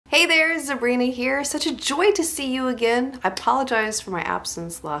Hey there, Sabrina here. Such a joy to see you again. I apologize for my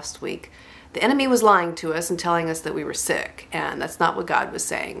absence last week. The enemy was lying to us and telling us that we were sick, and that's not what God was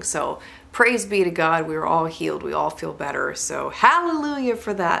saying. So praise be to God, we were all healed, we all feel better, so hallelujah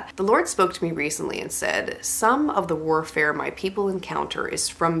for that. The Lord spoke to me recently and said, some of the warfare my people encounter is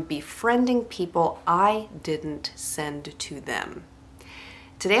from befriending people I didn't send to them.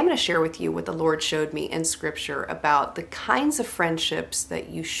 Today I'm going to share with you what the Lord showed me in Scripture about the kinds of friendships that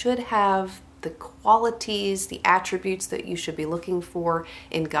you should have, the qualities, the attributes that you should be looking for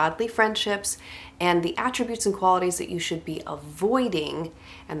in godly friendships, and the attributes and qualities that you should be avoiding,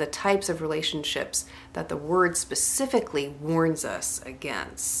 and the types of relationships that the Word specifically warns us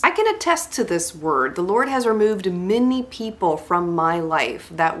against. I can attest to this word. The Lord has removed many people from my life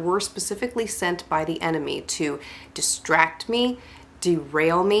that were specifically sent by the enemy to distract me,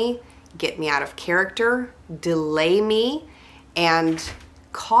 derail me, get me out of character, delay me, and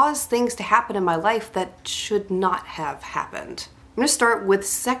cause things to happen in my life that should not have happened. I'm going to start with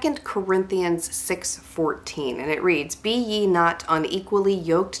 2 Corinthians 6:14, and it reads, "Be ye not unequally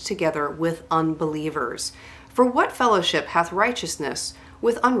yoked together with unbelievers. For what fellowship hath righteousness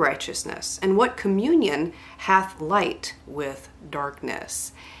with unrighteousness? And what communion hath light with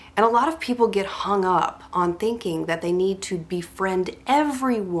darkness?" And a lot of people get hung up on thinking that they need to befriend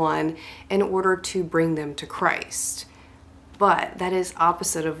everyone in order to bring them to Christ. But that is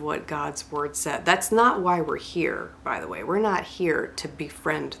opposite of what God's Word said. That's not why we're here, by the way. We're not here to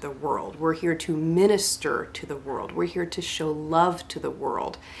befriend the world. We're here to minister to the world. We're here to show love to the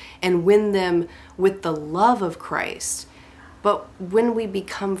world and win them with the love of Christ. But when we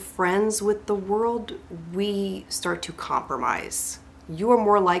become friends with the world, we start to compromise. You are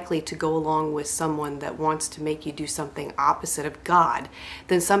more likely to go along with someone that wants to make you do something opposite of God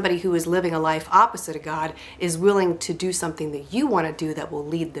than somebody who is living a life opposite of God is willing to do something that you want to do that will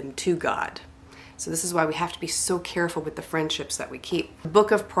lead them to God. So this is why we have to be so careful with the friendships that we keep. The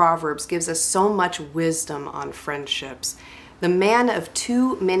book of Proverbs gives us so much wisdom on friendships. The man of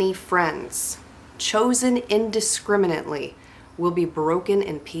too many friends, chosen indiscriminately, will be broken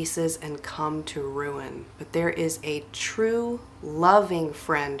in pieces and come to ruin. But there is a true, loving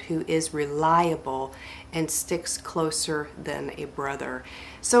friend who is reliable and sticks closer than a brother.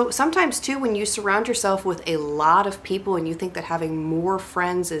 So sometimes too, when you surround yourself with a lot of people and you think that having more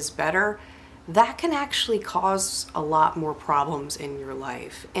friends is better, that can actually cause a lot more problems in your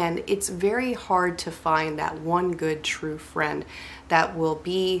life. And it's very hard to find that one good, true friend that will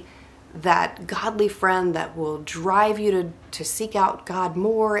be that godly friend that will drive you to seek out God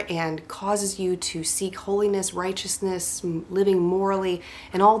more and causes you to seek holiness, righteousness, living morally,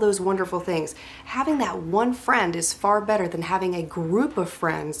 and all those wonderful things. Having that one friend is far better than having a group of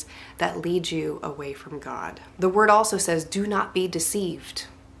friends that lead you away from God. The Word also says, do not be deceived.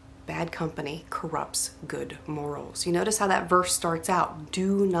 Bad company corrupts good morals. You notice how that verse starts out,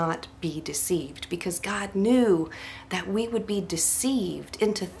 do not be deceived, because God knew that we would be deceived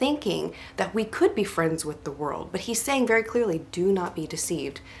into thinking that we could be friends with the world. But he's saying very clearly, do not be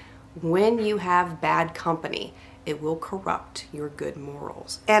deceived. When you have bad company, it will corrupt your good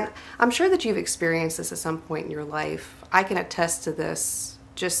morals. And I'm sure that you've experienced this at some point in your life. I can attest to this.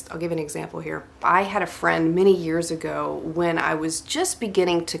 I'll give you an example here. I had a friend many years ago when I was just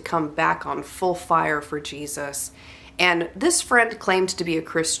beginning to come back on full fire for Jesus. And this friend claimed to be a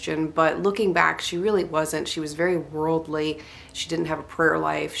Christian, but looking back, she really wasn't. She was very worldly. She didn't have a prayer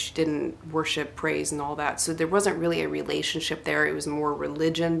life. She didn't worship, praise, and all that. So there wasn't really a relationship there. It was more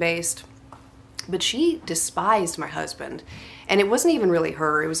religion-based. But she despised my husband. And it wasn't even really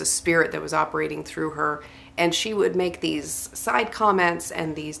her. It was a spirit that was operating through her. And she would make these side comments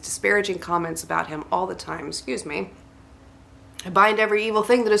and these disparaging comments about him all the time. Excuse me. I bind every evil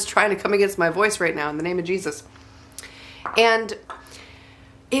thing that is trying to come against my voice right now in the name of Jesus. And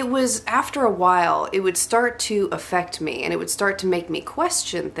it was after a while, it would start to affect me and it would start to make me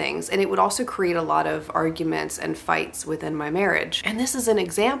question things. And it would also create a lot of arguments and fights within my marriage. And this is an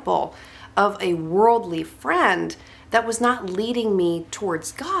example of a worldly friend that was not leading me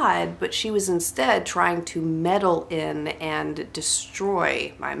towards God, but she was instead trying to meddle in and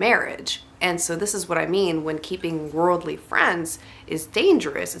destroy my marriage. And so this is what I mean when keeping worldly friends is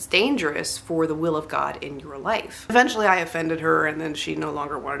dangerous. It's dangerous for the will of God in your life. Eventually I offended her and then she no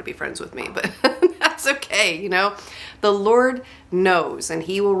longer wanted to be friends with me, but that's okay, you know. The Lord knows and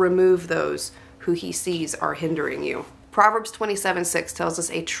he will remove those who he sees are hindering you. Proverbs 27:6 tells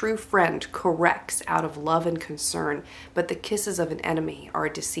us a true friend corrects out of love and concern, but the kisses of an enemy are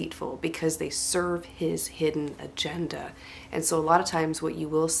deceitful because they serve his hidden agenda. And so a lot of times what you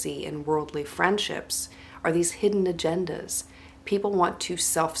will see in worldly friendships are these hidden agendas. People want to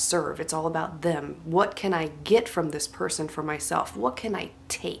self-serve. It's all about them. What can I get from this person for myself? What can I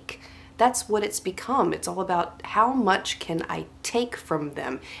take? That's what it's become. It's all about how much can I take from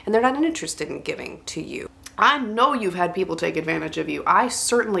them? And they're not interested in giving to you. I know you've had people take advantage of you. I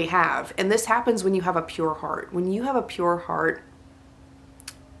certainly have. And this happens when you have a pure heart. When you have a pure heart,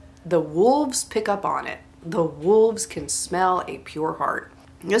 the wolves pick up on it. The wolves can smell a pure heart.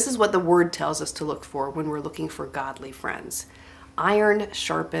 This is what the word tells us to look for when we're looking for godly friends. Iron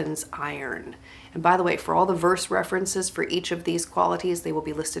sharpens iron. And by the way, for all the verse references for each of these qualities, they will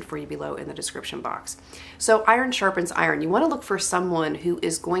be listed for you below in the description box. So iron sharpens iron. You want to look for someone who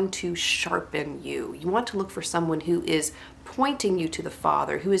is going to sharpen you. You want to look for someone who is pointing you to the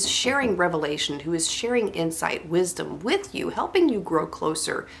Father, who is sharing revelation, who is sharing insight, wisdom with you, helping you grow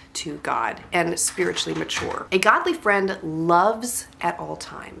closer to God and spiritually mature. A godly friend loves at all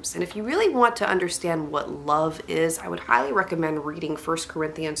times. And if you really want to understand what love is, I would highly recommend reading 1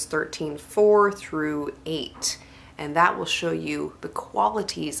 Corinthians 13, 4 through 8. And that will show you the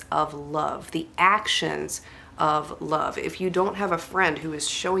qualities of love, the actions of love. If you don't have a friend who is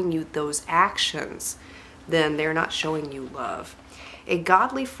showing you those actions, then they're not showing you love. A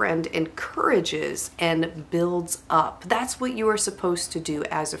godly friend encourages and builds up. That's what you are supposed to do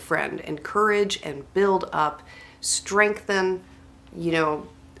as a friend. Encourage and build up, strengthen,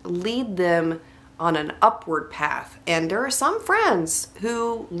 lead them on an upward path. And there are some friends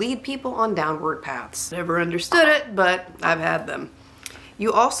who lead people on downward paths. Never understood it, but I've had them.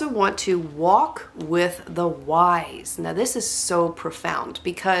 You also want to walk with the wise. Now this is so profound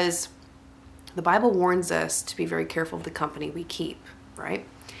because the Bible warns us to be very careful of the company we keep, right?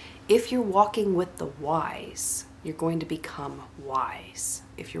 If you're walking with the wise, you're going to become wise.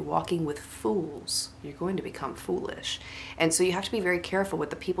 If you're walking with fools, you're going to become foolish. And so you have to be very careful with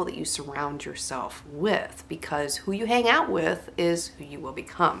the people that you surround yourself with, because who you hang out with is who you will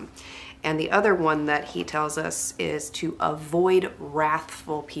become. And the other one that he tells us is to avoid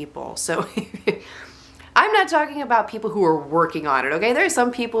wrathful people. So I'm not talking about people who are working on it, okay? There are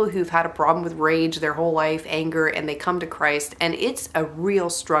some people who've had a problem with rage their whole life, anger, and they come to Christ, and it's a real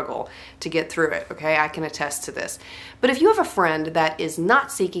struggle to get through it, okay? I can attest to this. But if you have a friend that is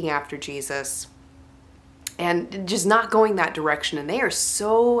not seeking after Jesus and just not going that direction, and they are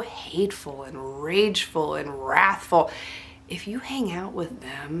so hateful and rageful and wrathful, if you hang out with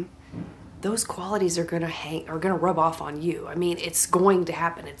them, those qualities are gonna rub off on you. I mean, it's going to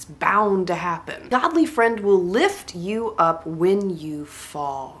happen. It's bound to happen. Godly friend will lift you up when you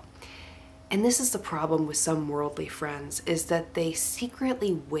fall. And this is the problem with some worldly friends, is that they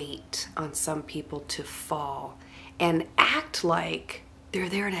secretly wait on some people to fall and act like they're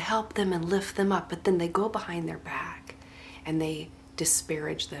there to help them and lift them up, but then they go behind their back and they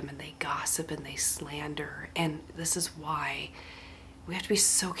disparage them and they gossip and they slander. And this is why we have to be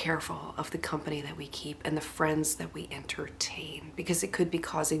so careful of the company that we keep and the friends that we entertain, because it could be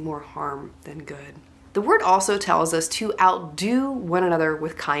causing more harm than good. The word also tells us to outdo one another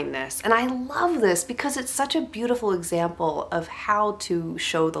with kindness. And I love this because it's such a beautiful example of how to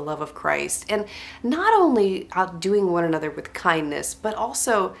show the love of Christ. And not only outdoing one another with kindness, but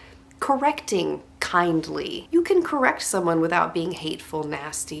also correcting kindly. You can correct someone without being hateful,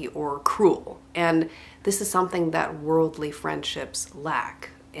 nasty, or cruel. And this is something that worldly friendships lack.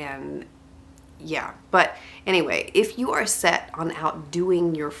 And yeah, but anyway, if you are set on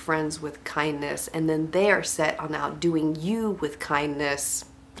outdoing your friends with kindness and then they are set on outdoing you with kindness,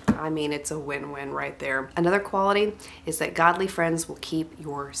 I mean, it's a win-win right there. Another quality is that godly friends will keep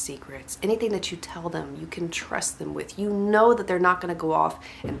your secrets. Anything that you tell them, you can trust them with. You know that they're not going to go off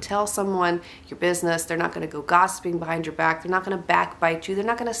and tell someone your business. They're not going to go gossiping behind your back. They're not going to backbite you. They're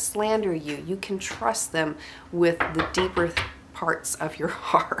not going to slander you. You can trust them with the deeper parts of your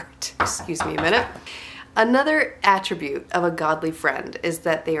heart. Excuse me a minute. Another attribute of a godly friend is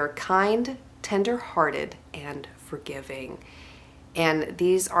that they are kind, tenderhearted, and forgiving. And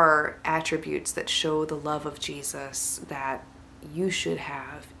these are attributes that show the love of Jesus that you should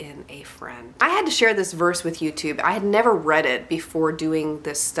have in a friend. I had to share this verse with YouTube. I had never read it before doing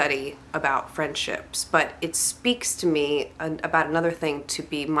this study about friendships, but it speaks to me about another thing to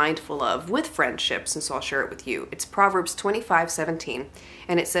be mindful of with friendships, and so I'll share it with you. It's Proverbs 25:17,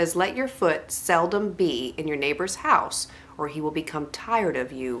 and it says, "Let your foot seldom be in your neighbor's house, or he will become tired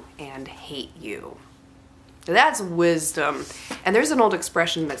of you and hate you." That's wisdom. And there's an old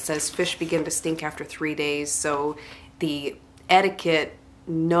expression that says fish begin to stink after 3 days. So the etiquette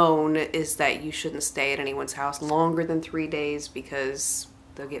known is that you shouldn't stay at anyone's house longer than 3 days because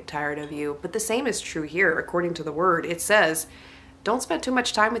they'll get tired of you. But the same is true here. According to the word, it says, don't spend too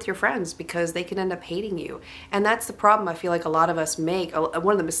much time with your friends because they can end up hating you. And that's the problem I feel like a lot of us make.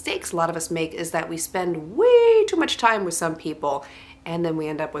 One of the mistakes a lot of us make is that we spend way too much time with some people and then we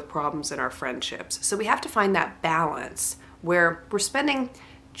end up with problems in our friendships. So we have to find that balance where we're spending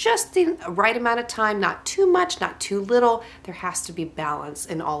just the right amount of time, not too much, not too little. There has to be balance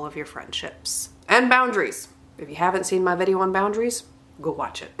in all of your friendships. And boundaries. If you haven't seen my video on boundaries, go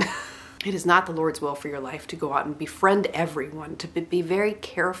watch it. It is not the Lord's will for your life to go out and befriend everyone, to be very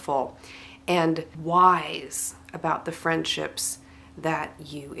careful and wise about the friendships that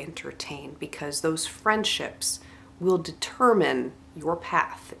you entertain, because those friendships will determine your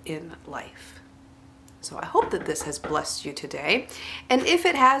path in life. So I hope that this has blessed you today. And if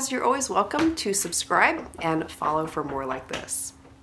it has, you're always welcome to subscribe and follow for more like this.